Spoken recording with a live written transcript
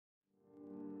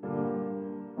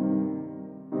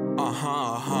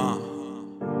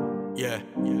Yeah.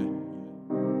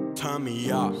 Turn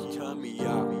me up.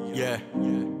 Yeah.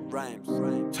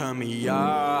 Turn me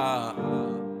up.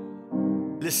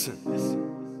 Listen.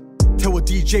 Tell a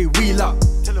DJ wheel up.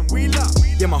 Tell him wheel up.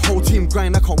 Yeah, my whole team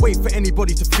grind. I can't wait for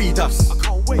anybody to feed us. I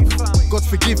can't wait, fam. God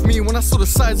forgive me when I saw the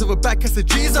size of her back. I said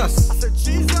Jesus.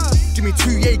 Give me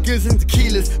 2 Jaegers and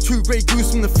tequilas, 2 Grey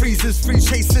Goose from the freezers, 3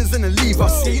 chasers and a leave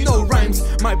us. Yeah, you know rhymes.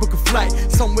 Might book a flight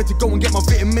somewhere to go and get my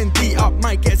vitamin D up.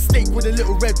 Might get a steak with a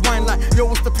little red wine. Like, yo,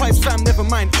 what's the price, fam? Never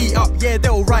mind, eat up. Yeah,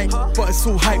 they're alright, but it's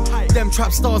all hype. Them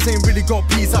trap stars ain't really got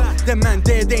peas up. Them man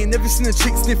there, they ain't never seen a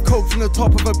chick sniff coke from the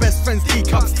top of her best friend's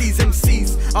teacups. These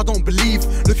MCs, I don't believe.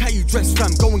 Look how you dress,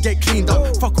 fam. Go and get cleaned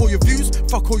up. Fuck all your views,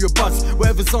 fuck all your buzz.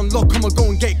 Whatever's on lock, I'ma go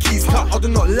and get keys cut. I do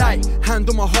not lie. Hand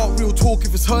on my heart, real talk.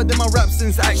 If it's heard in my raps, then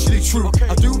it's actually true.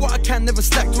 I do what I can, never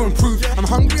slack to improve. I'm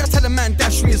hungry, I tell a man,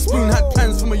 dash me a spoon. Had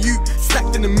plans for my youth,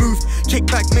 stacked in the move. Kick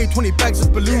back, made 20 bags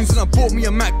of balloons. And I bought me a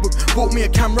MacBook, bought me a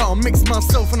camera. I'll mix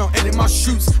myself and I'll edit my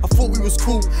shoots. I thought we was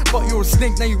cool, but you're a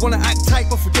snake. Now you wanna act tight,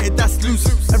 but forget it, that's loose.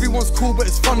 Everyone's cool, but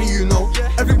it's funny, you know.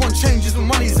 Everyone changes when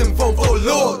money's involved. Oh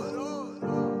Lord.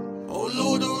 Oh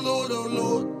Lord, oh Lord, oh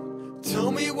Lord.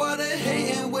 Tell me why they're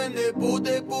hating when they're bored,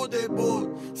 they're bored, they're bored.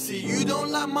 See, you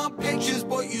don't like my pictures,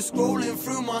 but you scrolling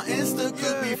through my Insta.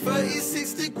 Could be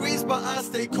 36 degrees, but I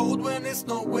stay cold when it's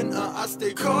not winter. I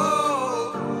stay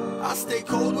cold. I stay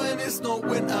cold when it's not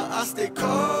winter. I stay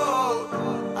cold.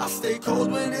 I stay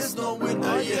cold when it's not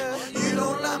winter, yeah. You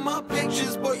don't like my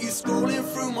pictures, but you scrolling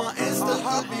through my Insta.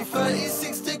 Could be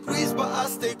 36 degrees, but I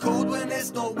stay cold when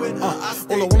it's not winter.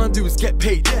 All I wanna do is get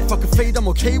paid. Fuck a fade, I'm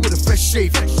okay with a fresh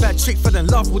shave. Bad chick fell in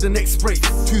love with the next spray.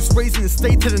 2 sprays in the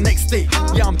state to the next day.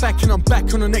 Yeah, I'm back and I'm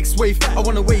back on the next wave. I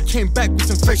went away, came back with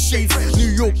some fresh shades. New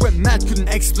York went mad, couldn't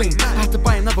explain. I had to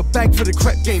buy another bag for the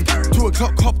crap game. 2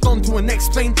 o'clock, hopped on to a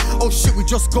next plane. Oh shit, we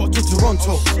just got to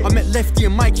Toronto. I met Lefty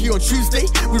and Mikey on Tuesday.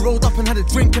 We rolled up and had a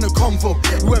drink and a convo.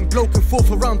 We went bloke and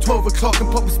forth around 12 o'clock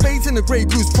and popped spades in the Grey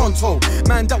Goose pronto.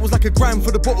 Man, that was like a grand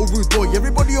for the bottle rude boy.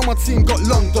 Everybody on my team got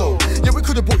long though. Yeah, we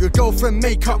could've bought your girlfriend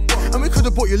makeup, and we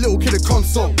could've bought your little kid a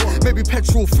console. Maybe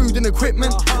petrol, food and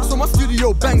equipment. So my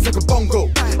studio bangs like a bongo.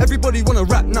 Everybody wanna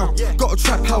rap now, got a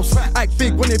trap house. Act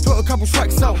big when they put a couple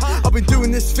tracks out. I've been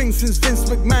doing this thing since Vince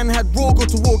McMahon had Raw, go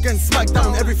to war against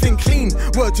SmackDown. Everything clean,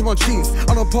 word to my jeans.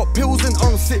 I don't pop pills and I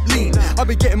don't sip lean. I've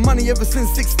been getting money ever since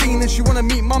 16, and she wanna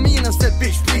meet mommy and I said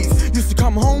bitch please. Used to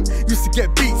come home, used to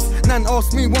get beats. Nan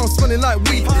asked me why I'm smelling like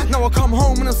weed. Now I come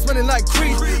home and I'm smelling like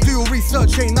Creed. Do your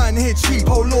research, ain't nothing here cheap.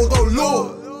 Oh Lord, oh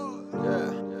Lord.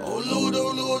 Oh Lord,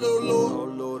 oh Lord, oh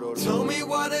Lord. Tell me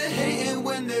why they're hating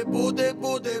when they're bored, they're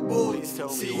bored, they're bored.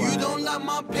 See, you don't like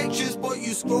my pictures, but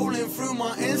you scrolling through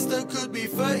my Insta. Could be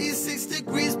 36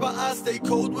 degrees, but I stay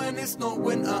cold when it's not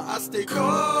winter. I stay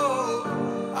cold.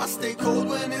 I stay cold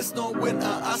when it's not winter.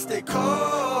 I stay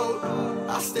cold.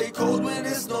 I stay cold when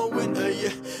it's not winter,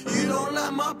 yeah. You don't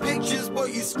like my pictures,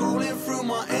 but you scrolling through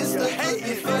my Insta. Could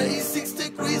be 36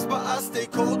 degrees, but I stay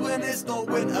cold when it's not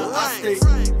winter. I stay